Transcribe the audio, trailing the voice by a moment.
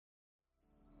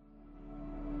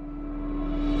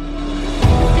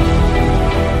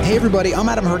everybody, I'm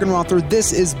Adam Hergenrother.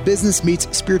 This is Business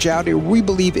Meets Spirituality. We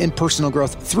believe in personal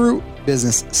growth through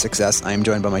business success. I am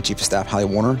joined by my Chief of Staff, Hallie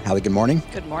Warner. Hallie, good morning.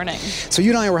 Good morning. So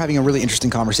you and I were having a really interesting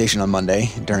conversation on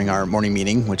Monday during our morning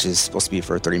meeting, which is supposed to be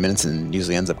for 30 minutes and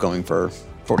usually ends up going for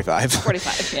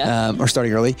 45, yeah. Or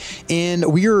starting early.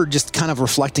 And we are just kind of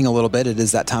reflecting a little bit. It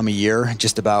is that time of year,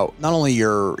 just about not only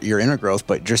your inner growth,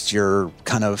 but just your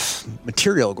kind of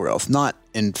material growth, not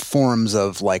in forms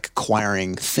of like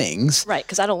acquiring things. Right,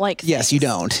 because I don't like things. Yes, you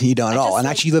don't. You don't at all. And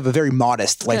actually you live a very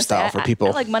modest lifestyle for people.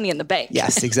 I like money in the bank.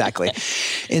 Yes, exactly.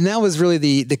 And that was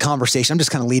really the conversation. I'm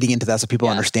just kind of leading into that so people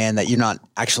understand that you're not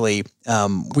actually,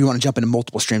 we want to jump into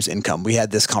multiple streams of income. We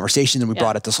had this conversation and we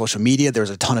brought it to social media. There was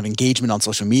a ton of engagement on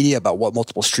social media about what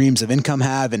multiple streams of income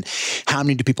have and how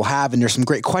many do people have. And there's some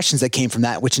great questions that came from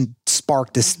that, which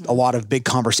sparked a lot of big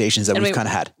conversations that we've kind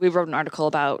of had. We wrote an article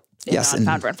about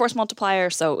Founder and Force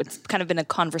Multiplier. So it's kind of been a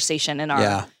conversation in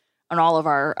our on all of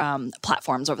our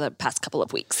platforms over the past couple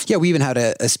of weeks. Yeah, we even had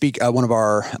one of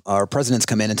our presidents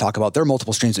come in and talk about their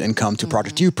multiple streams of income to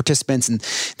Project U participants, and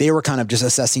they were kind of just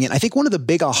assessing it. I think one of the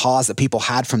big ahas that people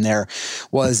had from there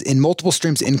was in multiple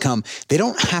streams of income, they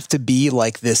don't have to be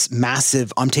like this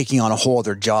massive, I'm taking on a whole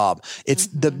other job. It's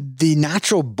the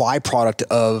natural byproduct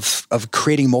of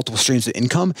creating multiple streams of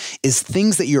income is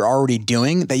things that you're already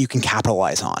doing that you can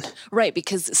capitalize on. Right,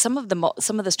 because some of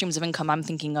the streams of income I'm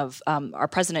thinking of, our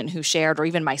president who shared, or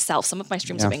even myself, some of my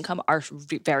streams of income are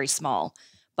very small,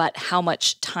 but how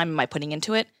much time am I putting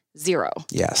into it? Zero.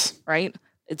 Yes. Right?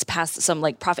 It's some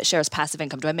like profit share is passive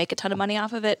income. Do I make a ton of money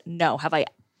off of it? No. Have I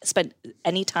spent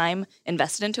any time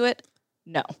invested into it?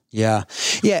 No. Yeah.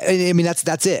 Yeah. I mean,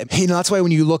 that's it. You know, that's why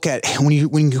when you look at, when you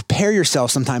compare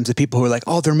yourself sometimes to people who are like,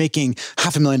 oh, they're making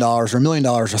 $500,000 or $1 million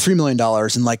or $3 million.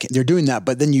 And like, they're doing that.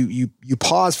 But then you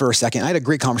pause for a second. I had a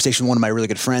great conversation with one of my really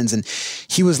good friends, and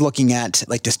he was looking at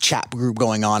like this chat group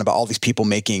going on about all these people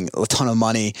making a ton of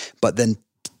money, but then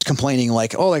complaining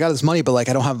like, oh, I got this money, but like,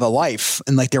 I don't have a life.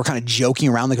 And like, they were kind of joking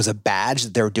around like it was a badge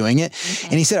that they were doing it.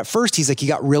 And he said at first, he's like, he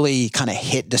got really kind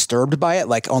of disturbed by it.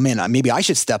 Like, oh man, maybe I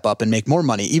should step up and make more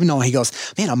money. Even though he goes,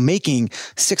 man, I'm making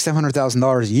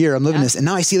 $600,000-$700,000 a year. I'm living this. And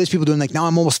now I see these people doing like, now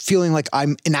I'm almost feeling like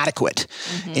I'm inadequate.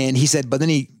 And he said, but then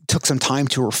he took some time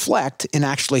to reflect and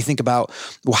actually think about,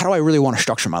 well, how do I really want to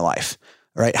structure my life?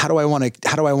 Right? How do I want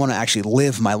to actually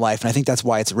live my life? And I think that's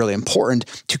why it's really important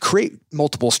to create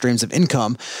multiple streams of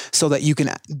income so that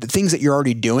the things that you're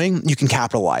already doing, you can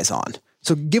capitalize on.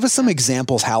 So give us some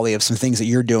examples, Hallie, of some things that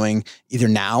you're doing either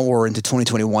now or into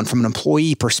 2021 from an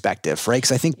employee perspective, right?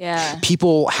 Because I think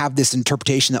people have this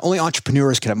interpretation that only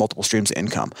entrepreneurs can have multiple streams of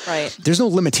income. Right. There's no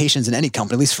limitations in any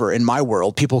company, at least in my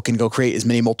world. People can go create as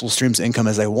many multiple streams of income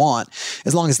as they want,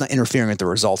 as long as it's not interfering with the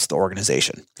results of the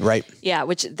organization, right? Yeah,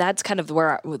 which that's kind of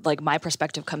where like my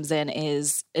perspective comes in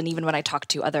is, and even when I talk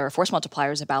to other force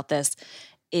multipliers about this,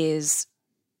 is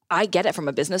I get it from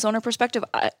a business owner perspective.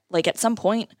 Like at some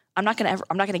point, I'm not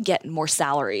gonna get more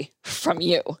salary from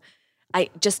you. I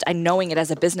knowing it as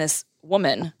a business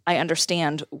woman, I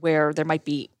understand where there might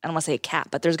be, I don't want to say a cap,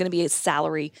 but there's going to be a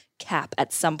salary cap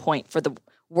at some point for the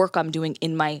work I'm doing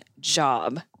in my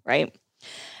job, right?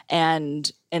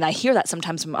 And I hear that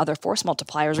sometimes from other force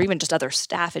multipliers or even just other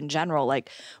staff in general, like,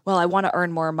 well, I want to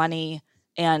earn more money.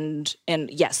 And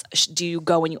yes, do you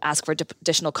go when you ask for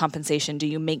additional compensation? Do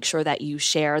you make sure that you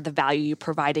share the value you're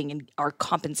providing and are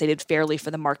compensated fairly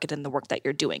for the market and the work that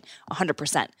you're doing?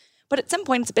 100%. But at some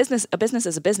point, it's business. A business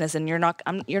is a business, and you're not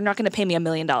going to pay me $1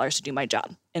 million to do my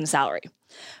job in salary.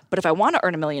 But if I want to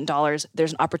earn $1 million,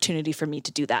 there's an opportunity for me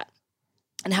to do that.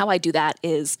 And how I do that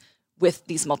is with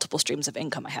these multiple streams of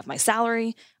income. I have my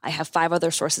salary. I have 5 other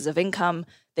sources of income.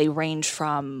 They range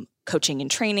from coaching and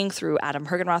training through Adam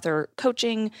Hergenrother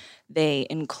coaching. They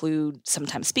include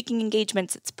sometimes speaking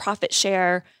engagements. It's profit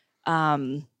share.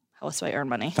 How else do I earn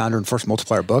money? Founder and Force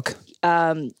Multiplier book.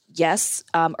 Yes.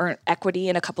 Earn equity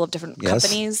in a couple of different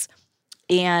companies.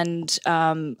 And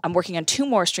I'm working on 2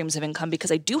 more streams of income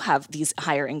because I do have these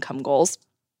higher income goals.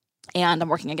 And I'm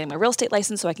working on getting my real estate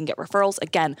license so I can get referrals.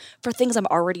 Again, for things I'm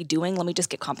already doing, let me just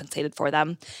get compensated for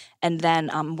them. And then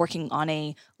I'm working on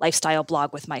a lifestyle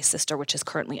blog with my sister, which is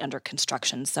currently under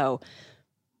construction. So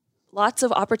lots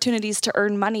of opportunities to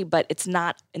earn money, but it's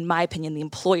not, in my opinion, the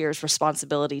employer's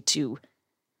responsibility to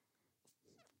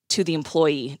the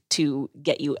employee to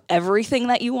get you everything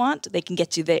that you want. They can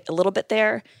get you a little bit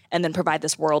there and then provide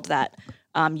this world that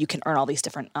you can earn all these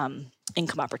different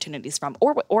income opportunities from,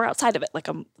 or outside of it, like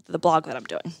the blog that I'm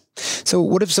doing. So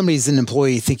what if somebody's an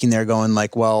employee thinking they're going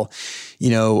like, well,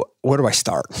 where do I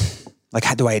start? Like,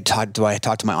 how do I talk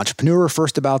to my entrepreneur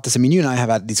first about this? I mean, you and I have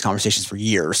had these conversations for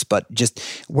years, but just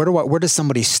where does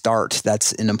somebody start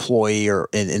that's an employee or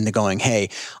in the going, hey,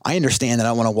 I understand that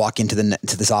I want to walk into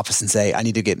this office and say, I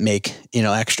need to make,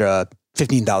 extra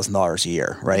 $15,000 a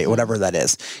year, right? Whatever that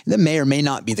is. That may or may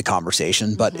not be the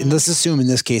conversation, but let's assume in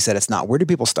this case that it's not. Where do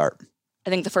people start? I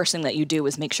think the first thing that you do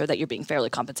is make sure that you're being fairly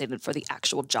compensated for the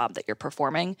actual job that you're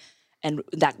performing. And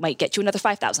that might get you another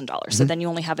 $5,000. So then you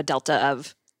only have a delta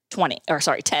of 10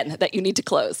 that you need to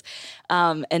close.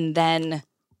 And then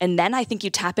I think you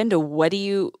tap into what do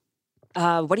you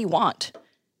want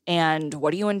and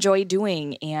what do you enjoy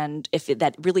doing? And if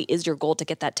that really is your goal to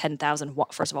get that 10,000,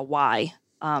 first of all, why?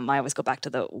 I always go back to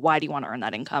the why do you want to earn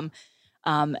that income?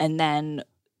 And then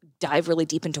dive really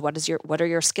deep into what are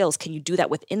your skills? Can you do that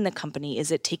within the company?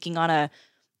 Is it taking on a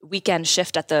weekend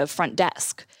shift at the front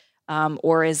desk?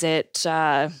 Or is it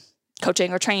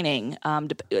coaching or training?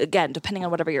 Again, depending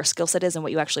on whatever your skill set is and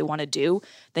what you actually want to do,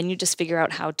 then you just figure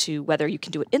out whether you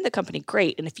can do it in the company,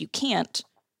 great. And if you can't,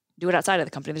 do it outside of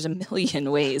the company. There's a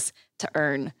million ways to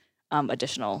earn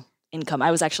additional income. I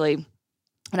was actually,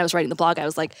 when I was writing the blog, I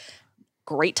was like,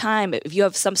 great time. If you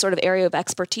have some sort of area of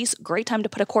expertise, great time to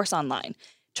put a course online.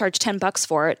 Charge $10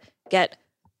 for it, get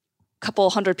a couple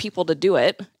hundred people to do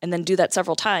it, and then do that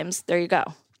several times. There you go.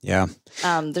 Yeah.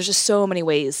 There's just so many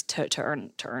ways to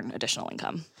earn additional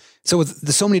income. So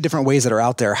with so many different ways that are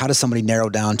out there, how does somebody narrow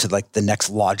down to like the next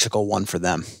logical one for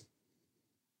them?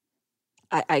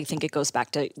 I think it goes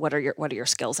back to what are your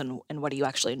skills and what do you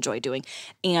actually enjoy doing?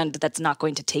 And that's not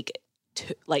going to take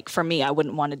like for me, I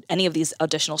wouldn't want any of these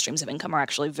additional streams of income are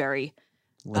actually very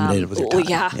limited with your time.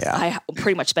 Yeah. I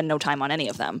pretty much spend no time on any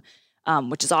of them,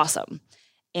 which is awesome.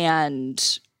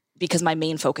 And because my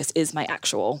main focus is my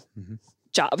actual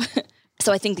job.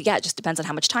 So I think, it just depends on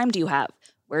how much time do you have.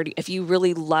 If you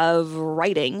really love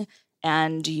writing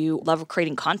and you love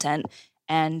creating content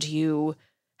and you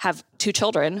have 2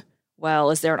 children,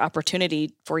 well, is there an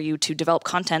opportunity for you to develop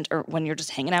content, or when you're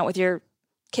just hanging out with your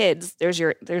kids, there's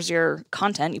your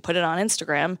content, you put it on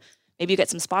Instagram, maybe you get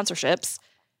some sponsorships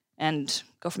and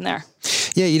go from there.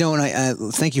 Yeah, and I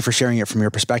thank you for sharing it from your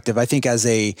perspective. I think as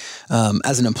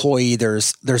an employee,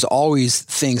 there's always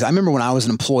things. I remember when I was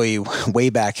an employee way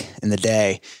back in the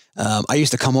day, I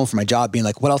used to come home from my job being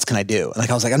like, what else can I do? Like,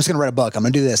 I was like, I'm just going to write a book. I'm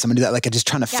going to do this. I'm going to do that. Like, I'm just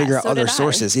trying to figure out other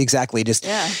sources. Exactly. And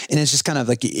it's just kind of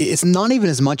like, it's not even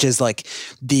as much as like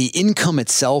the income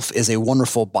itself is a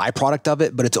wonderful byproduct of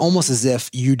it, but it's almost as if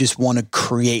you just want to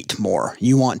create more.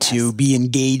 You want to be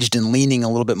engaged and leaning a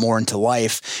little bit more into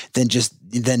life than just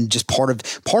part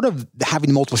of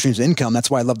having multiple streams of income. That's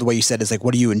why I love the way you said is like,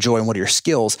 what do you enjoy and what are your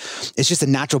skills? It's just a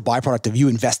natural byproduct of you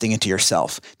investing into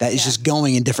yourself. That is just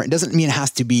going in different. It doesn't mean it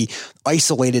has to be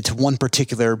isolated to one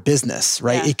particular business,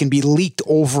 right? It can be leaked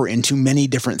over into many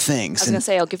different things. I was going to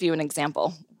say, I'll give you an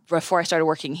example. Before I started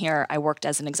working here, I worked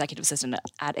as an executive assistant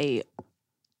at a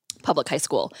public high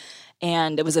school,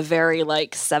 and it was a very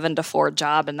 7 to 4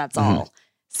 job, and that's all.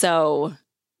 So,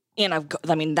 and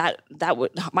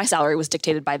my salary was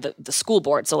dictated by the school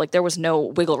board. So there was no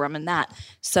wiggle room in that.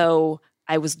 So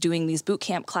I was doing these boot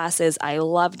camp classes. I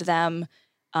loved them.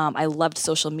 I loved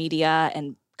social media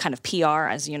and kind of PR,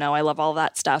 as you know, I love all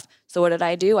that stuff. So what did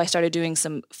I do? I started doing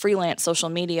some freelance social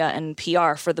media and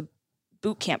PR for the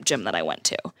boot camp gym that I went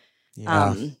to.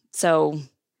 Yeah.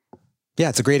 Yeah,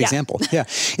 it's a great example. Yeah.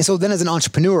 And so then as an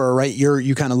entrepreneur, right,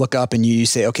 you kind of look up and you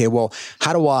say, okay, well,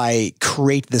 how do I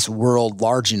create this world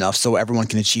large enough so everyone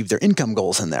can achieve their income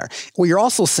goals in there? What you're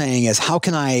also saying is, how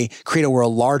can I create a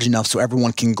world large enough so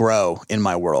everyone can grow in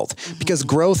my world? Because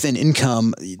growth and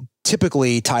income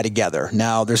typically tie together.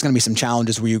 Now, there's going to be some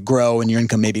challenges where you grow and your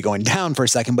income may be going down for a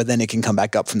second, but then it can come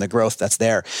back up from the growth that's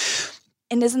there.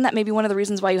 And isn't that maybe one of the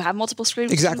reasons why you have multiple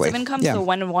streams of income? Yeah. So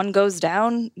when one goes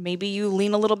down, maybe you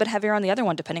lean a little bit heavier on the other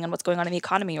one, depending on what's going on in the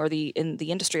economy or in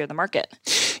the industry or the market.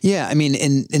 Yeah, I mean,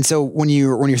 and so when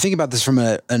you're thinking about this from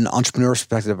an entrepreneur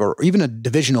perspective, or even a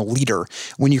divisional leader,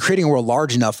 when you're creating a world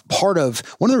large enough, one of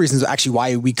the reasons actually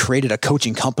why we created a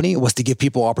coaching company was to give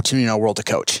people opportunity in our world to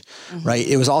coach, right?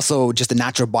 It was also just a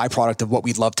natural byproduct of what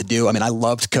we love to do. I mean, I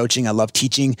loved coaching. I loved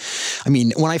teaching. I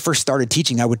mean, when I first started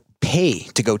teaching, I would pay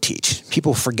to go teach.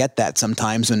 People forget that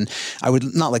sometimes. And I would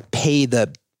not pay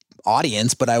the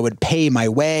audience, but I would pay my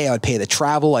way. I would pay the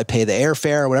travel. I'd pay the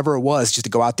airfare, whatever it was, just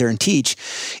to go out there and teach.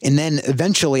 And then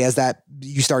eventually, as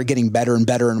you start getting better and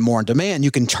better and more in demand, you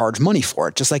can charge money for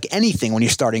it. Just like anything when you're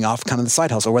starting off kind of the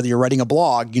side hustle, whether you're writing a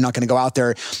blog, you're not going to go out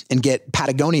there and get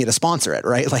Patagonia to sponsor it,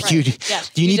 right? You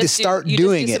need to start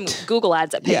doing it. Some Google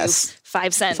ads that pay you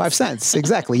 5 cents. 5 cents.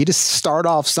 Exactly. You just start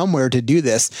off somewhere to do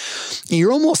this.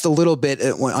 You're almost a little bit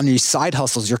on your side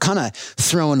hustles. You're kind of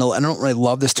throwing, I don't really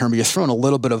love this term, but you're throwing a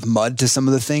little bit of mud to some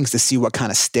of the things to see what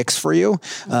kind of sticks for you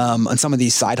on some of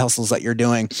these side hustles that you're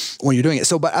doing when you're doing it.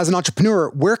 So, but as an entrepreneur,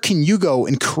 where can you go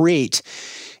and create?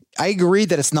 I agree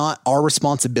that it's not our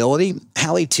responsibility,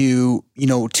 Hallie, to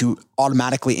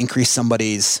automatically increase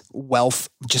somebody's wealth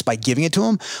just by giving it to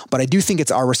them. But I do think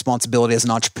it's our responsibility as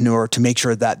an entrepreneur to make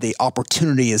sure that the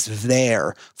opportunity is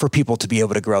there for people to be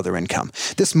able to grow their income.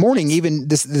 This morning, even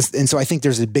this, and so I think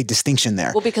there's a big distinction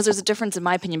there. Well, because there's a difference, in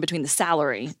my opinion, between the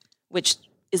salary, which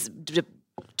is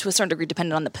to a certain degree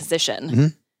dependent on the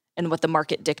position and what the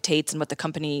market dictates and what the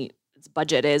company's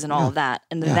budget is and all of that.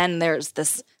 And then there's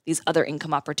these other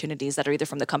income opportunities that are either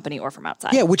from the company or from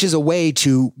outside. Yeah, which is a way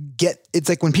to get, it's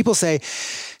like when people say,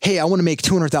 hey, I want to make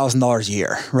 $200,000 a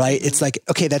year, right? It's like,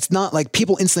 okay, that's not like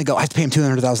people instantly go, I have to pay him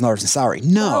 $200,000 in salary.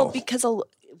 No. Well,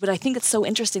 but I think it's so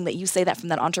interesting that you say that from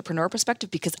that entrepreneur perspective,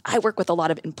 because I work with a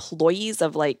lot of employees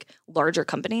of like larger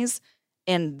companies,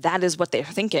 and that is what they're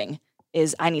thinking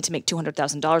is I need to make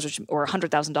 $200,000 or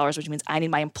 $100,000, which means I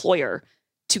need my employer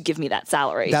to give me that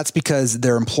salary. That's because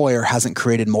their employer hasn't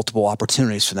created multiple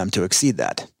opportunities for them to exceed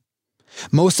that.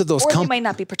 Most of those companies might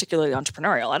not be particularly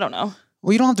entrepreneurial. I don't know.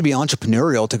 Well, you don't have to be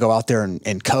entrepreneurial to go out there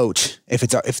and coach if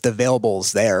the available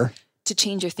is there. To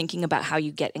change your thinking about how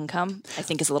you get income, I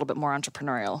think is a little bit more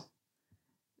entrepreneurial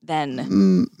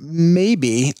than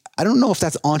maybe. I don't know if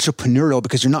that's entrepreneurial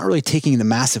because you're not really taking the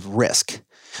massive risk.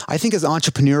 I think as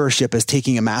entrepreneurship is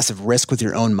taking a massive risk with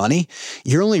your own money,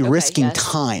 you're only risking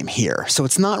time here. So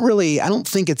it's not really, I don't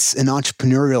think it's an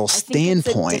entrepreneurial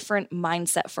standpoint. It's a different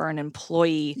mindset for an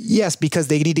employee. Yes, because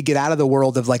they need to get out of the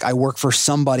world of like, I work for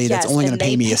somebody that's only going to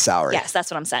pay me a salary. Yes, that's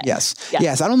what I'm saying. Yes.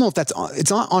 I don't know if it's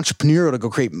not entrepreneurial to go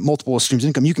create multiple streams of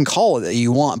income. You can call it that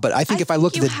you want, but I think if I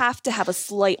look at you have to have a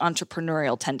slight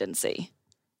entrepreneurial tendency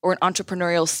or an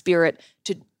entrepreneurial spirit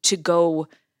to go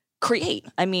create.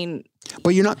 I mean,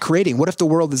 but you're not creating. What if the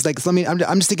world is like, I'm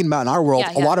just thinking about in our world,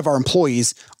 a lot of our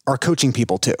employees are coaching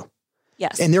people too.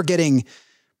 Yes. And they're getting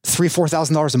 $3,000,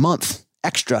 $4,000 a month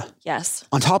extra. Yes.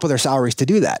 On top of their salaries to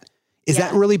do that. Is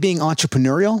that really being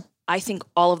entrepreneurial? I think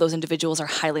all of those individuals are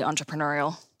highly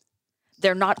entrepreneurial.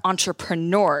 They're not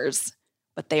entrepreneurs,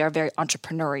 but they are very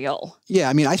entrepreneurial. Yeah.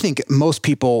 I mean, I think most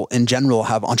people in general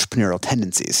have entrepreneurial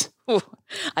tendencies. Ooh,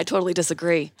 I totally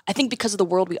disagree. I think because of the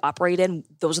world we operate in,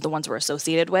 those are the ones we're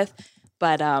associated with.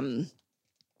 But I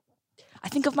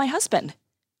think of my husband.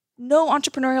 No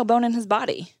entrepreneurial bone in his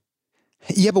body.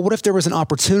 Yeah, but what if there was an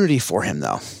opportunity for him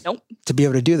though? Nope. To be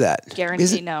able to do that?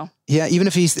 Guarantee no. Yeah, even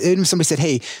if somebody said,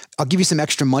 hey, I'll give you some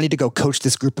extra money to go coach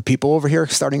this group of people over here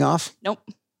starting off. Nope.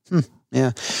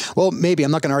 Yeah. Well, maybe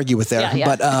I'm not going to argue with there,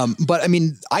 but I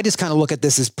mean, I just kind of look at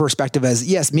this as perspective as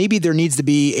yes, maybe there needs to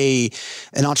be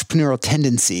an entrepreneurial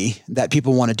tendency that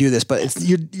people want to do this, but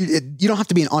you don't have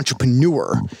to be an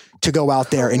entrepreneur to go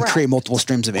out there and create multiple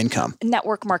streams of income.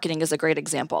 Network marketing is a great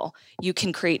example. You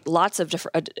can create lots of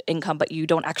different income, but you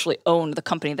don't actually own the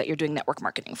company that you're doing network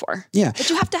marketing for. Yeah. But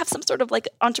you have to have some sort of like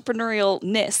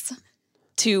entrepreneurialness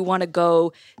to want to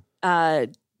go,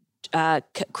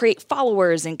 create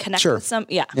followers and connect with some.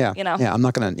 Yeah. I'm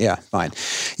not going to, fine.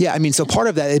 Yeah. I mean, so part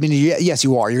of that, I mean, yes,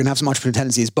 you are, you're going to have some entrepreneurial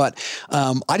tendencies, but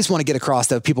I just want to get across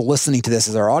to people listening to this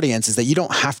as our audience is that you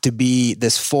don't have to be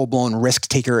this full blown risk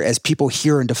taker as people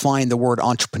hear and define the word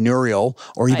entrepreneurial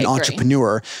or even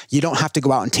entrepreneur. You don't have to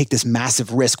go out and take this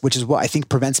massive risk, which is what I think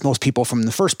prevents most people from in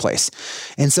the first place.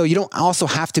 And so you don't also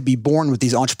have to be born with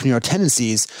these entrepreneurial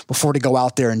tendencies before to go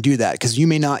out there and do that. Cause you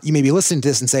may be listening to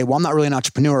this and say, well, I'm not really an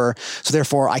entrepreneur. So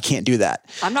therefore I can't do that.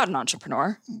 I'm not an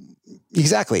entrepreneur.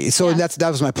 Exactly. So that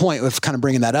was my point with kind of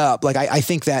bringing that up. Like, I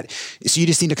think that, so you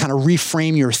just need to kind of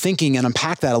reframe your thinking and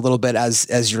unpack that a little bit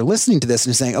as you're listening to this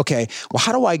and saying, okay, well,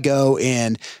 how do I go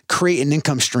and create an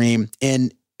income stream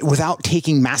without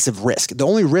taking massive risk? The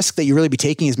only risk that you really be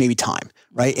taking is maybe time.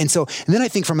 Right. And then I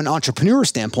think from an entrepreneur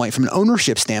standpoint, from an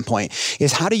ownership standpoint,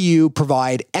 is how do you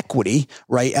provide equity,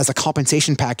 right, as a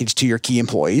compensation package to your key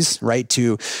employees, right,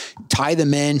 to tie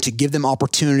them in, to give them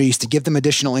opportunities, to give them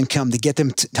additional income, to get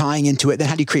them tying into it. Then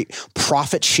how do you create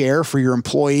profit share for your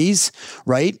employees,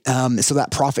 right? So that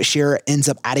profit share ends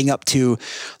up adding up to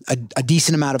a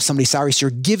decent amount of somebody's salary. So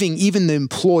you're giving even the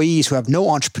employees who have no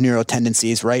entrepreneurial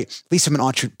tendencies, right, at least from an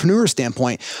entrepreneur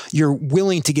standpoint, you're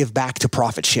willing to give back to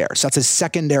profit share. So that's a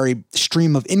secondary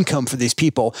stream of income for these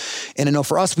people. And I know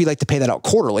for us, we like to pay that out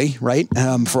quarterly, right?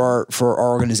 For our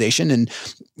organization. And,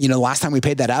 last time we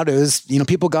paid that out, it was,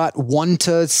 people got $1,000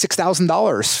 to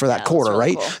 $6,000 for that quarter,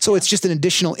 really right? Cool. So it's just an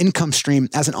additional income stream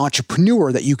as an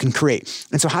entrepreneur that you can create.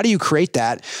 And so how do you create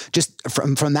that just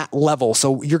from that level?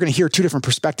 So you're going to hear two different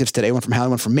perspectives today, one from Hallie,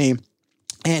 one from me.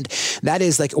 And that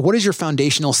is like, what is your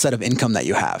foundational set of income that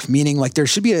you have? Meaning like there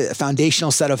should be a foundational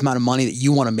set of amount of money that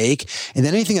you want to make. And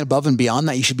then anything above and beyond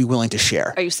that, you should be willing to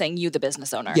share. Are you saying you, the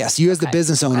business owner? Yes. You as the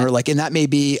business owner, like, and that may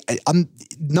be,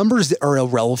 numbers are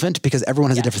irrelevant because everyone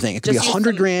has a different thing. It could be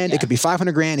 100 grand. It could be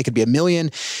 500 grand. It could be $1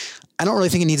 million. I don't really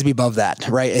think it needs to be above that,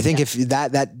 right? I think if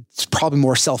that's probably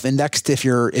more self-indexed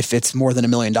if it's more than $1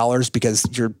 million because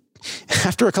you're,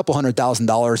 after a couple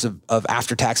 $100,000 of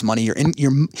after-tax money,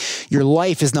 your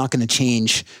life is not going to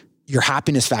change. Your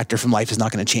happiness factor from life is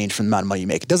not going to change from the amount of money you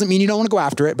make. It doesn't mean you don't want to go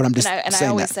after it, but I'm just saying that. I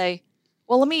always say,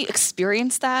 well, let me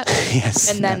experience that.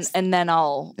 Yes. And then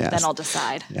I'll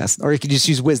decide. Yes. Or you could just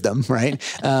use wisdom, right?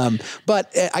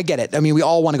 But I get it. I mean, we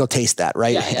all want to go taste that,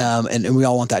 right? Yeah. And we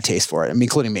all want that taste for it. I mean,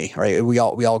 including me, right? We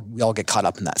all get caught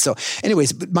up in that. So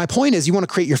anyways, my point is you want to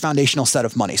create your foundational set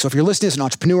of money. So if you're listening as an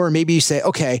entrepreneur, maybe you say,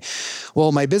 okay,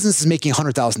 well, my business is making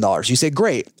 $100,000. You say,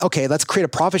 great. Okay. Let's create a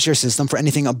profit share system for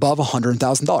anything above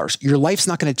 $100,000. Your life's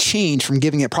not going to change from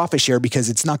giving it profit share because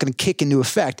it's not going to kick into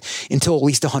effect until at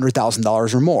least $100,000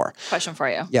 or more. Question for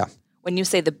you. Yeah. When you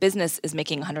say the business is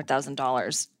making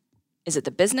 $100,000, is it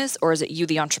the business or is it you,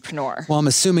 the entrepreneur? Well, I'm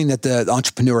assuming that the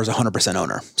entrepreneur is 100%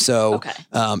 owner. So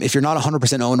if you're not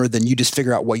 100% owner, then you just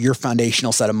figure out what your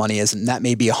foundational set of money is. And that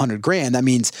may be $100,000. That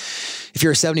means if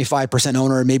you're a 75%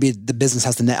 owner, maybe the business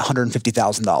has to net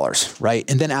 $150,000, right?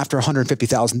 And then after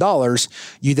 $150,000,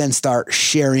 you then start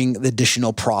sharing the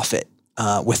additional profit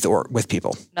with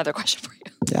people. Another question for you.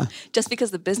 Yeah. Just because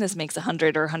the business makes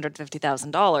 $100,000 or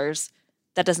 $150,000,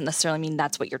 that doesn't necessarily mean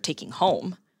that's what you're taking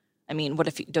home. I mean, what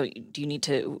if do you need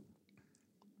to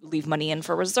leave money in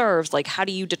for reserves? Like, how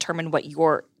do you determine what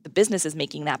the business is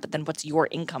making that, but then what's your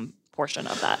income portion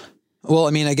of that? Well,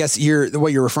 I mean, I guess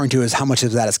what you're referring to is how much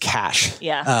of that is cash.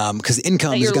 Yeah. Because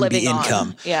income is going to be income.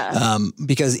 On. Yeah.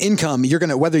 Because income,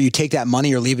 whether you take that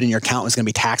money or leave it in your account, is going to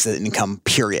be taxed as income,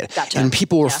 period. Gotcha. And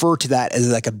people refer to that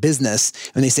as like a business.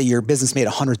 When they say your business made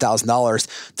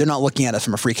 $100,000, they're not looking at it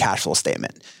from a free cash flow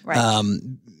statement. Right.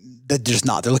 They're just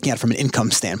not. They're looking at it from an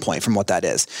income standpoint from what that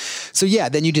is. So yeah,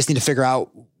 then you just need to figure out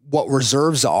what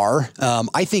reserves are.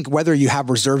 I think whether you have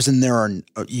reserves in there or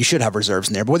you should have reserves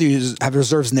in there, but whether you have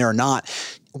reserves in there or not,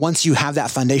 once you have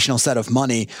that foundational set of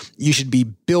money, you should be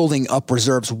building up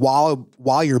reserves while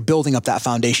you're building up that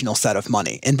foundational set of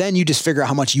money. And then you just figure out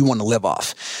how much you want to live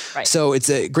off. Right. So it's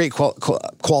a great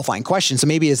qualifying question. So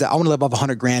maybe I want to live off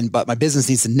 $100,000, but my business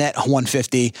needs to net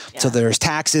 $150,000. Yeah. So there's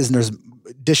taxes and there's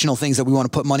additional things that we want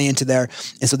to put money into there.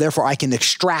 And so therefore I can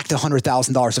extract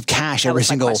 $100,000 of cash every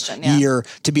single year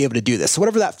to be able to do this. So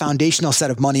whatever that foundational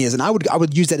set of money is, and I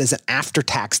would use that as an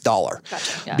after-tax dollar.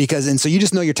 Gotcha. Yeah. So you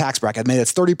just know your tax bracket. Maybe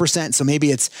it's 30%. So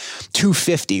maybe it's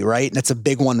 $250,000, right? And that's a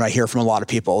big one right here from a lot of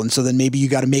people. And so then maybe you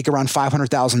got to make around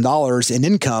 $500,000 in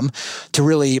income to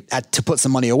really to put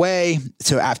some money away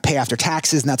to pay after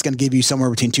taxes. And that's going to give you somewhere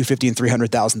between $250,000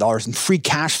 and $300,000 in free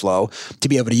cash flow to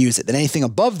be able to use it. Then anything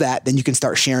above that, then you can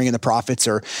start sharing in the profits,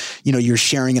 or you're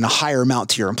sharing in a higher amount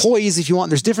to your employees if you want.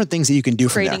 There's different things that you can do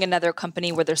from there. Creating another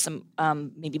company where there's some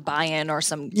maybe buy-in or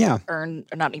some earned,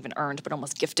 or not even earned, but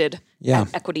almost gifted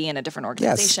equity in a different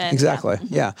organization. Yes, exactly.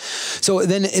 Yeah. So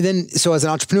then as an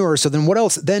entrepreneur, then what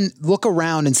else? Then look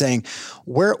around and saying,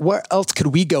 where else could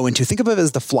we go into? Think of it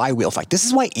as the flywheel effect. This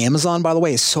is why Amazon, by the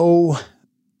way, is so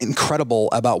incredible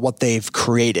about what they've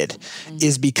created,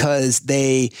 is because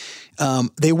they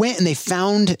went and they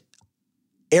found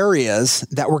areas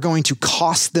that were going to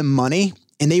cost them money,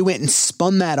 and they went and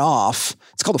spun that off.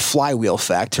 It's called a flywheel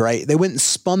effect, right? They went and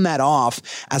spun that off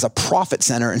as a profit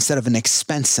center instead of an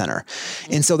expense center.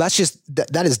 And so that's just,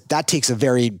 that takes a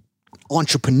very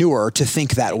entrepreneur to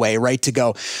think that way, right? To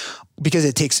go, because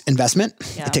it takes investment,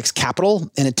 it takes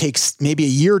capital, and it takes maybe a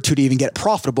year or two to even get it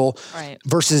profitable,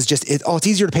 versus just, it's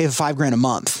easier to pay for $5,000 a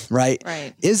month, right?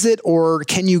 Is it, or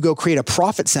can you go create a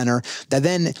profit center that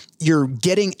then you're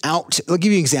getting out? I'll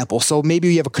give you an example. So maybe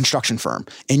you have a construction firm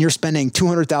and you're spending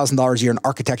 $200,000 a year on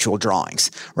architectural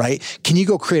drawings, right? Can you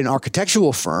go create an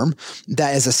architectural firm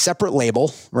that is a separate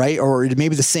label, right? Or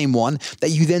maybe the same one that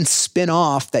you then spin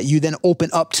off, that you then open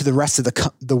up to the rest of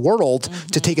the world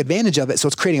to take advantage of it. So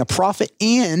it's creating a profit,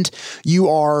 and you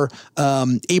are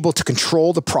able to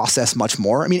control the process much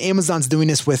more. I mean, Amazon's doing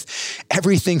this with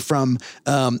everything from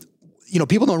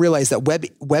people don't realize that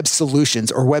web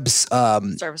solutions or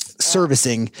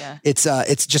servicing,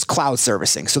 it's just cloud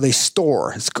servicing. So they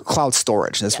store, it's cloud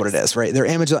storage. That's what it is, right? Their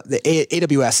Amazon, the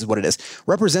AWS is what it is,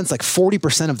 represents like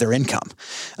 40% of their income,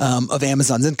 of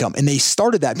Amazon's income. And they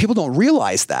started that. People don't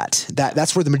realize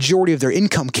that's where the majority of their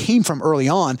income came from early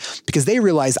on, because they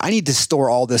realized I need to store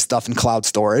all this stuff in cloud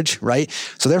storage, right?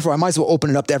 So therefore I might as well open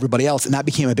it up to everybody else. And that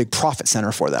became a big profit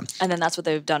center for them. And then that's what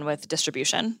they've done with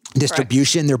distribution.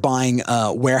 Distribution. Correct. They're buying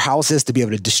warehouses to be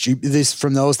able to distribute this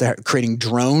from those. They're creating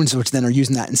drones, which then are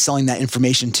using that and selling that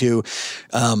information to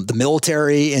the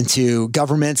military and to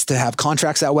governments to have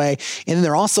contracts that way. And then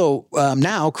they're also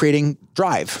now creating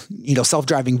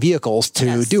self-driving vehicles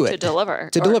to do it. To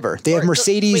deliver. They have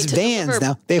Mercedes vans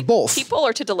now. They have both. People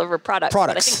or to deliver products.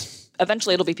 But I think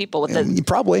eventually it'll be people with the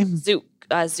probably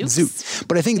Zoox.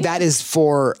 But I think that is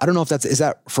for, I don't know if is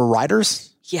that for riders?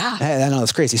 Yeah. I know,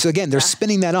 that's crazy. So again, they're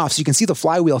spinning that off. So you can see the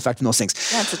flywheel effect in those things.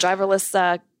 Yeah, it's a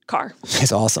driverless car.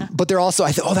 It's awesome. Yeah. But they're also,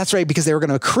 that's right, because they were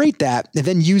going to create that and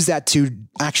then use that to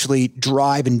actually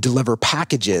drive and deliver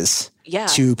packages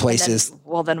to places.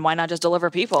 Then why not just deliver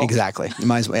people? Exactly. You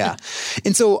might as well. Yeah.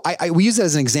 And so we use that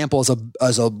as an example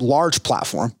as a large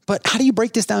platform, but how do you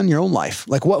break this down in your own life?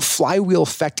 Like, what flywheel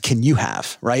effect can you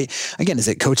have, right? Again, is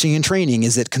it coaching and training?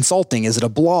 Is it consulting? Is it a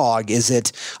blog? Is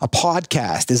it a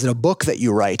podcast? Is it a book that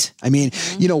you write? I mean,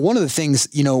 one of the things,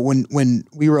 when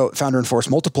we wrote Founder and Force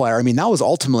Multiplier, I mean, that was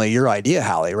ultimately your idea,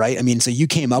 Hallie, right? I mean, so you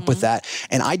came up with that,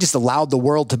 and I just allowed the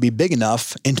world to be big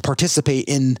enough and to participate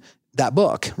in that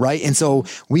book. Right. And so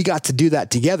we got to do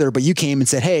that together, but you came and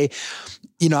said, hey,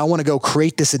 I want to go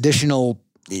create this additional,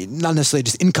 not necessarily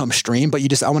just income stream, but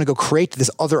I want to go create this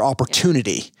other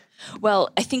opportunity. Yeah. Well,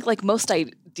 I think like most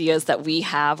ideas that we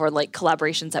have, or like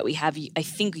collaborations that we have, I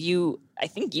think you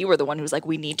were the one who was like,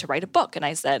 we need to write a book. And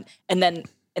I said,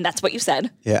 and that's what you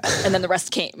said. Yeah. And then the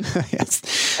rest came.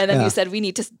 Yes. And then you said, we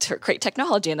need to create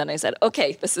technology. And then I said,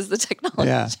 okay, this is the technology.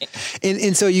 Yeah.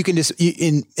 And so you can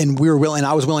and we were willing,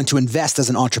 I was willing to invest as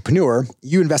an entrepreneur.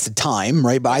 You invested time,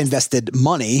 right? But I invested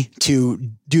money to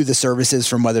do the services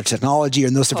from whether technology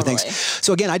and those different things.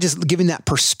 So again, I just giving that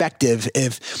perspective,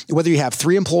 if whether you have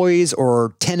 3 employees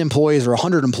or 10 employees or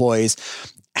 100 employees,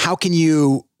 how can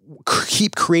you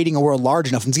keep creating a world large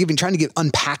enough, and trying to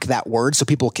unpack that word so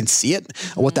people can see it,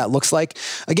 what that looks like.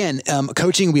 Again,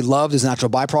 coaching we loved as a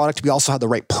natural byproduct. We also had the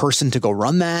right person to go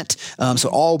run that. So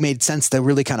it all made sense to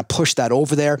really kind of push that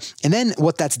over there. And then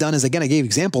what that's done is, again, I gave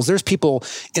examples. There's people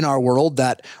in our world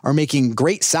that are making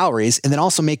great salaries and then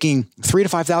also making $3,000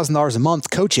 to $5,000 a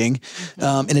month coaching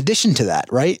in addition to that,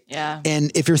 right? Yeah.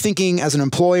 And if you're thinking as an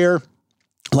employer,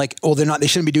 like, they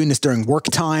shouldn't be doing this during work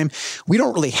time. We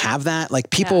don't really have that. Like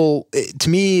people, to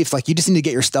me, if like you just need to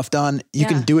get your stuff done, you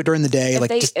can do it during the day.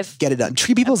 Just get it done.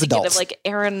 Treat people as adults. Like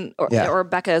Aaron or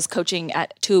Becca is coaching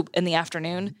at 2 in the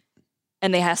afternoon,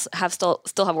 and they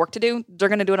still have work to do. They're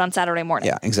going to do it on Saturday morning.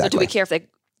 Yeah, exactly. So do we care if they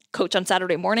coach on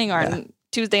Saturday morning or on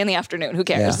Tuesday in the afternoon? Who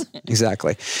cares? Yeah,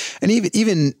 exactly. And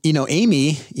even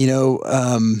Amy,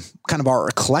 kind of our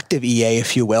collective EA,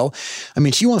 if you will. I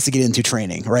mean, she wants to get into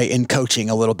training, right? And coaching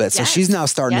a little bit. So she's now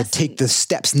starting to take the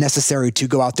steps necessary to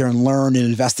go out there and learn and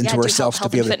invest into herself health to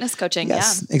be able to fitness coaching.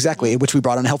 Yes, exactly. Which we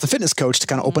brought on a health and fitness coach to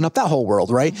kind of open up that whole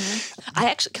world, right?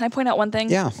 Can I point out one thing?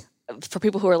 Yeah. For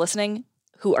people who are listening,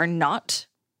 who are not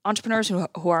entrepreneurs,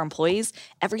 who are employees,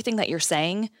 everything that you're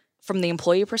saying from the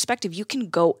employee perspective, you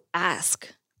can go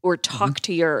ask or talk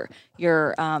to your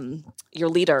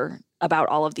leader about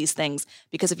all of these things,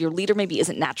 because if your leader maybe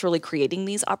isn't naturally creating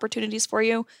these opportunities for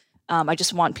you, I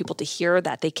just want people to hear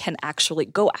that they can actually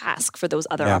go ask for those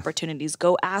other opportunities.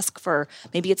 Go ask for,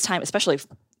 maybe it's time, especially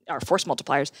our force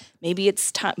multipliers. Maybe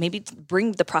it's time. Maybe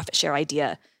bring the profit share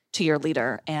idea to your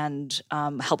leader and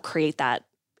help create that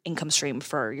income stream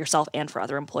for yourself and for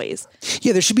other employees.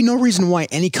 Yeah, there should be no reason why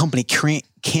any company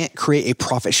can't create a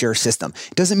profit share system.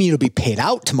 It doesn't mean it'll be paid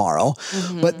out tomorrow,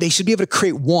 but they should be able to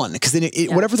create one, because then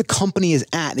whatever the company is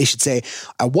at, they should say,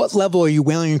 at what level are you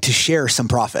willing to share some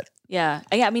profit? Yeah.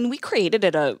 I mean, we created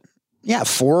it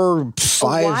 4,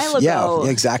 5. A while ago.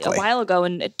 Yeah, exactly. A while ago.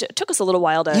 And it took us a little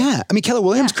while to. Yeah. I mean, Keller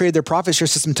Williams created their profit share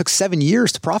system. It took 7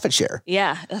 years to profit share.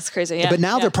 Yeah. That's crazy. Yeah. But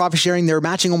now they're profit sharing. They're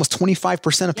matching almost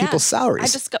 25% of people's salaries. I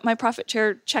just got my profit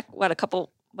share check,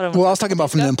 I was talking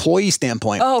about from the employee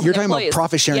standpoint. Oh, you're talking about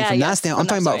profit sharing from that standpoint. I'm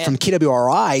talking about from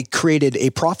KWRI created a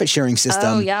profit sharing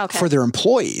system for their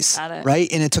employees,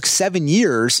 right? And it took 7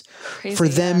 years for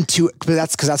them to, but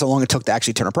that's because that's how long it took to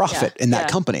actually turn a profit in that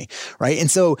company, right?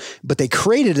 And so, but they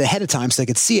created it ahead of time so they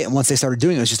could see it. And once they started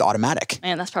doing it, it was just automatic.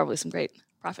 Man, that's probably some great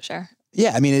profit share.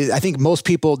 Yeah. I mean, I think most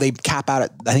people, they cap out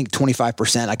at, I think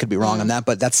 25%. I could be wrong on that,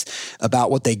 but that's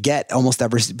about what they get almost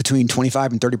every between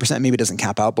 25 and 30%. Maybe it doesn't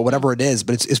cap out, but whatever it is,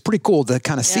 but it's pretty cool to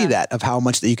kind of see that of how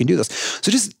much that you can do this. So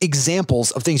just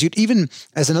examples of things even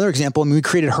as another example, I mean, we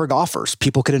created Herg Offers.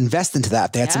 People could invest into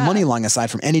that. They had some money lying aside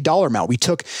from any dollar amount. We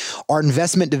took our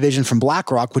investment division from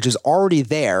BlackRock, which is already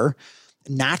there.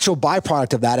 Natural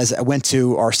byproduct of that is I went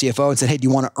to our CFO and said, hey, do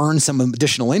you want to earn some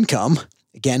additional income?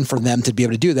 Again, for them to be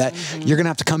able to do that, you're going to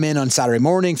have to come in on Saturday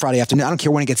morning, Friday afternoon. I don't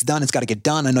care when it gets done. It's got to get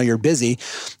done. I know you're busy.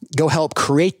 Go help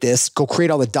create this. Go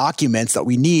create all the documents that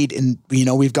we need. And,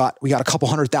 we got a couple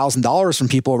 $100,000 from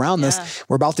people around this.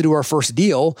 We're about to do our first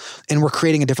deal and we're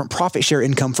creating a different profit share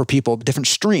income for people, different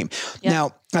stream.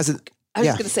 Now, I was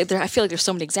going to say I feel like there's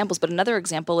so many examples, but another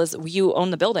example is you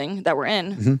own the building that we're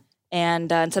in.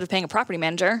 And instead of paying a property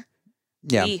manager,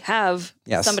 we have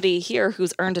somebody here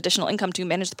who's earned additional income to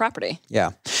manage the property. Yeah.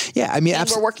 I mean,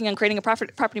 we're working on creating a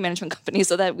property management company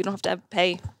so that we don't have to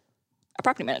pay a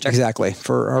property manager. Exactly,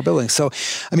 for our building. So,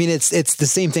 I mean, it's the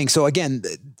same thing. So again,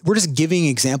 we're just giving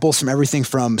examples from everything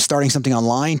from starting something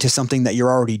online to something that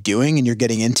you're already doing and you're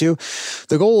getting into.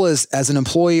 The goal is, as an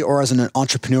employee or as an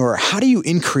entrepreneur, how do you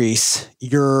increase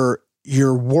your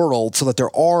world so that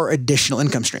there are additional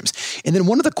income streams? And then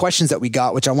one of the questions that we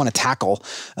got, which I want to tackle,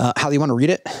 Hallie, you want to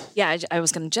read it? Yeah, I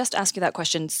was going to just ask you that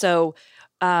question. So,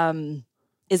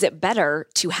 is it better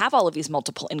to have all of these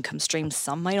multiple income streams?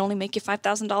 Some might only make you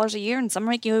 $5,000 a year and some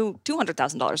make you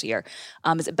 $200,000 a year.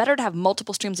 Is it better to have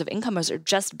multiple streams of income, or is it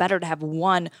just better to have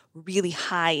one really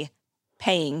high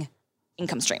paying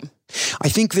income stream? I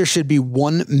think there should be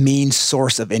one main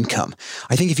source of income.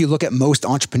 I think if you look at most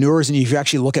entrepreneurs and if you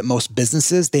actually look at most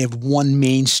businesses, they have one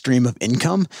main stream of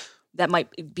income. That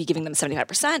might be giving them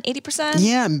 75%, 80%?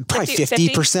 Yeah, probably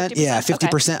 50%. Yeah,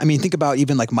 50%. Okay. I mean, think about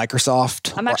even like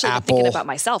Microsoft I'm actually or Apple, thinking about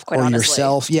myself, quite or honestly.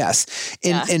 yourself. Yes.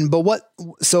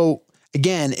 So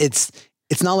again, it's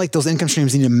not like those income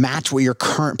streams need to match what your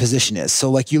current position is. So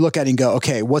like you look at it and go,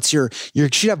 okay, you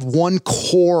should have one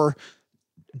core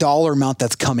dollar amount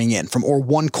that's coming in from, or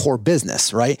one core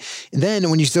business, right? And then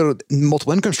when you start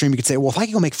multiple income stream, you could say, well, if I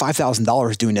can go make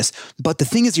 $5,000 doing this, but the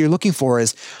thing is you're looking for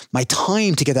is my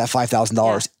time to get that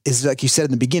 $5,000 is, like you said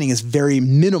in the beginning, is very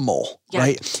minimal,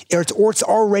 right? Or you're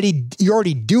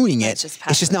already doing it.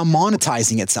 It's just now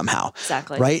monetizing it somehow.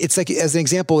 Exactly. Right? It's like, as an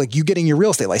example, like you getting your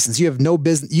real estate license, you have no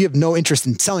business, you have no interest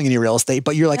in selling any real estate,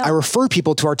 but you're like, I refer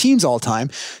people to our teams all the time.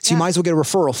 So you might as well get a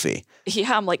referral fee.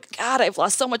 Yeah. I'm like, God, I've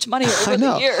lost so much money over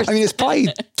the years. I mean, it's probably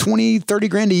 20, 30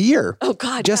 grand a year. Oh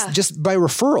God. Just by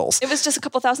referrals. It was just a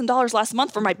couple $1,000s last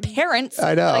month for my parents.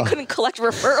 I know. That I couldn't collect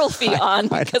referral fee on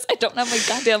because I don't have my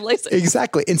goddamn license.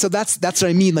 Exactly. And so that's what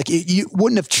I mean. Like you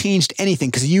wouldn't have changed anything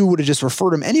because you would have just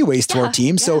referred them anyways to our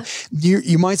team. So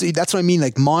you might, that's what I mean,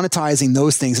 like monetizing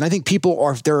those things. And I think people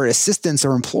are, if they're assistants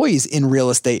or employees in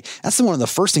real estate, that's one of the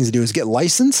first things to do is get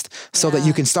licensed so that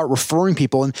you can start referring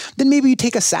people. And then maybe you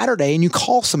take a Saturday and you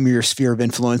call some of your sphere of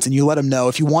influence and you let them know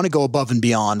if you want to go above and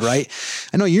beyond, right?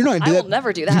 I know you're not going to do that. I will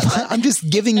never do that. I'm just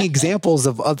giving examples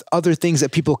of other things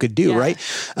that people could do, right?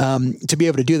 To be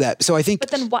able to do that. So I think.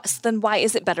 But then why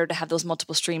is it better to have those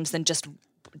multiple streams than just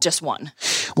one?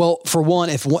 Well, for one,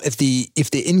 if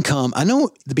the income, I know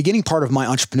the beginning part of my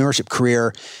entrepreneurship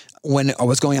career, when I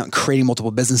was going out and creating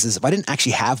multiple businesses, if I didn't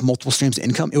actually have multiple streams of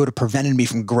income, it would have prevented me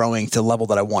from growing to the level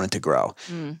that I wanted to grow.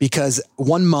 Because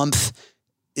 1 month,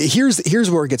 here's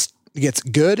where it gets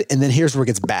good, and then here's where it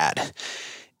gets bad.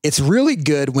 It's really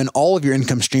good when all of your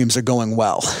income streams are going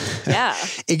well. Yeah.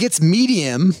 It gets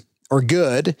medium or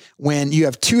good when you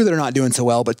have two that are not doing so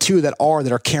well, but two that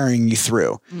are carrying you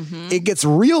through. It gets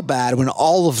real bad when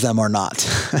all of them are not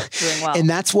doing well. And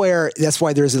that's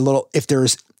why there's a little, if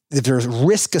there's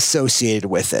risk associated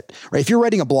with it, right? If you're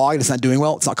writing a blog and it's not doing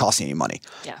well, it's not costing any money.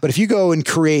 Yeah. But if you go and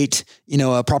create,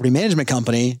 a property management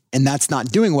company and that's not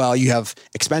doing well, you have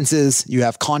expenses, you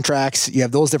have contracts, you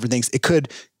have those different things. It could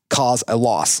cause a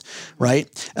loss,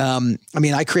 right? I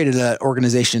mean, I created an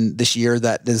organization this year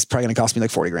that is probably going to cost me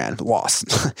like 40 grand loss.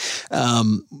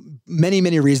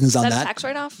 Many reasons on that. Is that a tax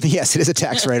write-off? Yes, it is a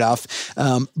tax write-off.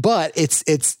 But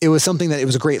it was something that it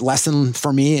was a great lesson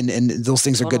for me, and those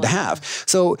things are good to have.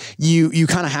 So you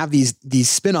kind of have these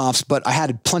spin-offs, but I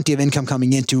had plenty of income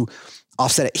coming in to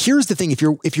offset it. Here's the thing.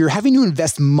 If you're having to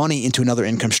invest money into another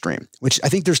income stream, which I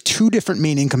think there's two different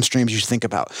main income streams you should think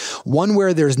about. One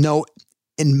where there's no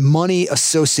money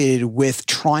associated with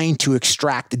trying to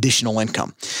extract additional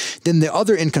income. Then the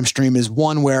other income stream is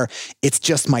one where it's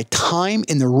just my time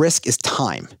and the risk is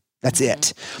time. That's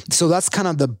it. So that's kind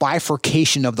of the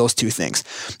bifurcation of those two things.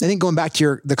 I think going back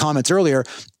to the comments earlier,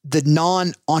 the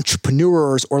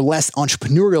non-entrepreneurs or less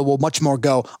entrepreneurial will much more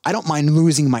go, I don't mind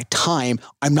losing my time.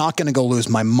 I'm not going to go lose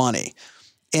my money.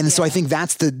 And so I think you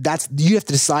have to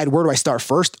decide, where do I start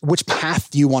first? Which path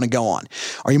do you want to go on?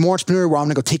 Are you more entrepreneurial where I'm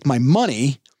going to go take my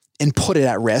money and put it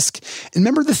at risk? And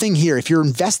remember the thing here, if you're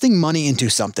investing money into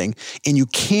something and you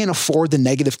can't afford the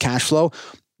negative cash flow,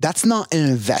 that's not an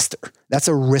investor. That's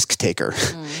a risk taker.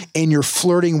 And you're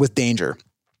flirting with danger.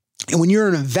 And when you're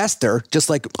an investor, just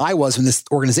like I was in this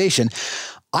organization,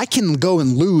 I can go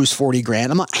and lose 40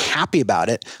 grand. I'm not happy about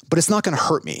it, but it's not going to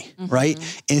hurt me. Right.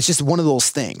 And it's just one of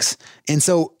those things. And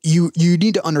so you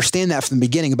need to understand that from the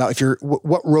beginning about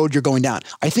what road you're going down.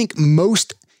 I think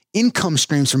most income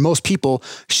streams for most people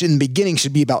in the beginning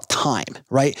should be about time,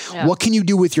 right? Yeah. What can you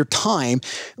do with your time?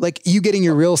 Like you getting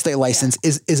your real estate license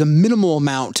is a minimal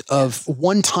amount of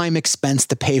one-time expense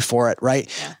to pay for it,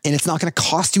 right? Yeah. And it's not going to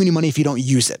cost you any money if you don't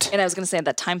use it. And I was going to say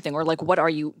that time thing, or like, what are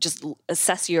you, just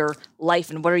assess your life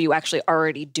and what are you actually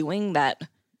already doing that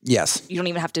you don't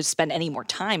even have to spend any more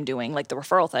time doing, like the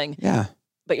referral thing. Yeah.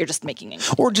 But you're just making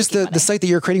or just the site that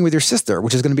you're creating with your sister,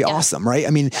 which is going to be awesome, right? I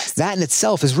mean, that in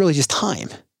itself is really just time.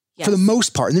 For the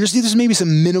most part. And there's maybe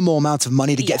some minimal amounts of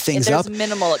money to get things up. There's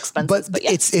minimal expenses. But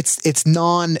it's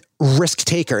non-risk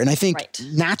taker. And I think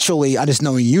naturally, I just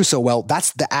knowing you so well,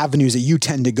 that's the avenues that you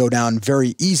tend to go down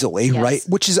very easily, right?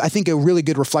 Which is, I think, a really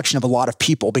good reflection of a lot of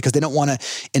people because they don't want to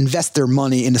invest their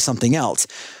money into something else.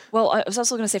 Well, I was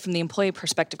also going to say from the employee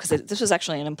perspective, because this was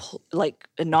actually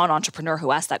a non-entrepreneur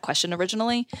who asked that question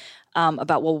originally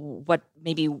about,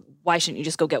 why shouldn't you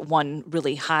just go get one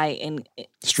really high in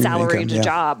salaried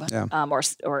job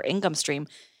or income stream?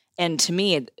 And to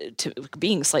me,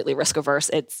 being slightly risk averse,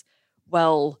 it's,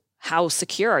 well, how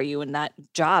secure are you in that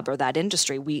job or that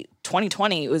industry?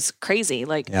 2020 was crazy.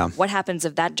 Like, what happens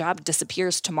if that job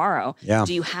disappears tomorrow? Yeah.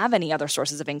 Do you have any other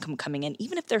sources of income coming in,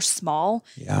 even if they're small?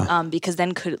 Yeah. Because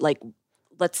then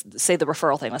let's say the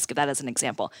referral thing, let's give that as an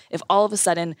example. If all of a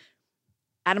sudden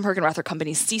Adam Hergenrother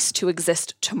companies cease to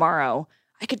exist tomorrow,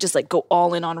 I could just go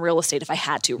all in on real estate if I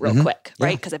had to real quick,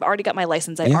 right? Because I've already got my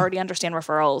license. I already understand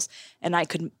referrals and I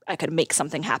could make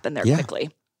something happen there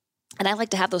quickly. And I like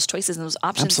to have those choices and those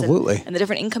options. Absolutely. And the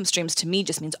different income streams to me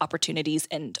just means opportunities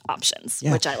and options,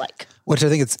 which I like. Which I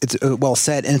think it's well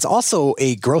said. And it's also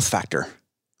a growth factor,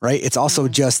 right? It's also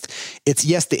yes,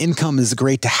 the income is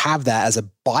great to have that as a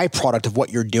byproduct of what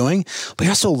you're doing, but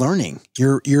you're also learning.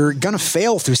 You're going to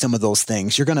fail through some of those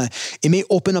things. It may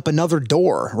open up another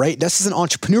door, right? This is an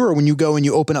entrepreneur. When you go and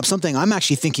you open up something, I'm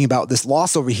actually thinking about this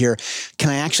loss over here.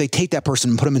 Can I actually take that person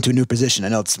and put them into a new position? I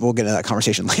know we'll get into that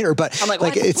conversation later, but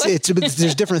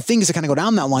there's different things that kind of go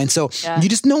down that line. So you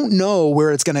just don't know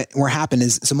where happen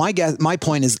is. So my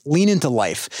point is lean into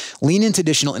life, lean into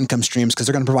additional income streams because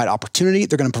they're going to provide opportunity.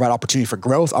 They're going to provide opportunity for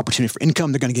growth, opportunity for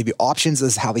income. They're going to give you options,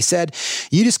 as Hallie said.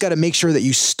 You just got to make sure that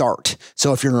you start.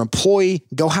 So if you're an employee,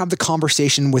 go have the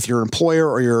conversation with your employer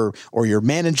or your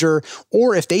manager.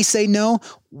 Or if they say no,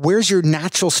 where's your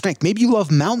natural strength? Maybe you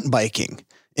love mountain biking.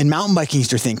 And mountain biking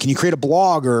is your thing. Can you create a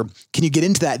blog or can you get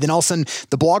into that? Then all of a sudden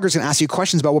the blogger's going to ask you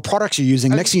questions about what products you're using.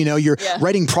 Next thing you know, you're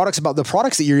writing products about the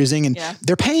products that you're using and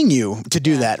they're paying you to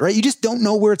do that, right? You just don't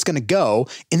know where it's going to go.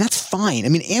 And that's fine. I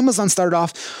mean, Amazon started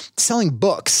off selling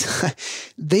books.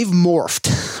 They've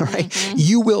morphed, right?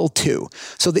 You will too.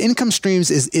 So the income streams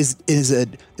is a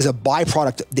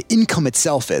byproduct. The income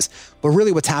itself is, but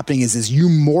really what's happening is you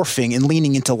morphing and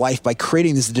leaning into life by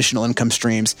creating these additional income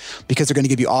streams because they're going to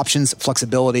give you options,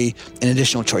 flexibility, and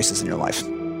additional choices in your life.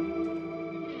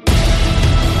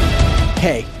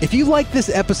 Hey, if you like this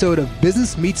episode of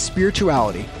Business Meets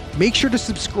Spirituality, make sure to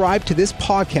subscribe to this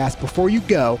podcast before you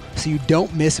go so you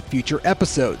don't miss future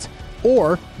episodes.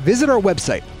 Or visit our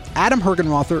website,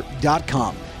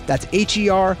 adamhergenrother.com. That's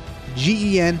HERGENROTHER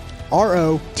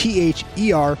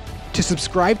to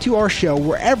subscribe to our show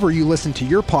wherever you listen to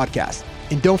your podcast.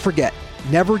 And don't forget,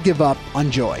 never give up on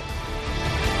joy.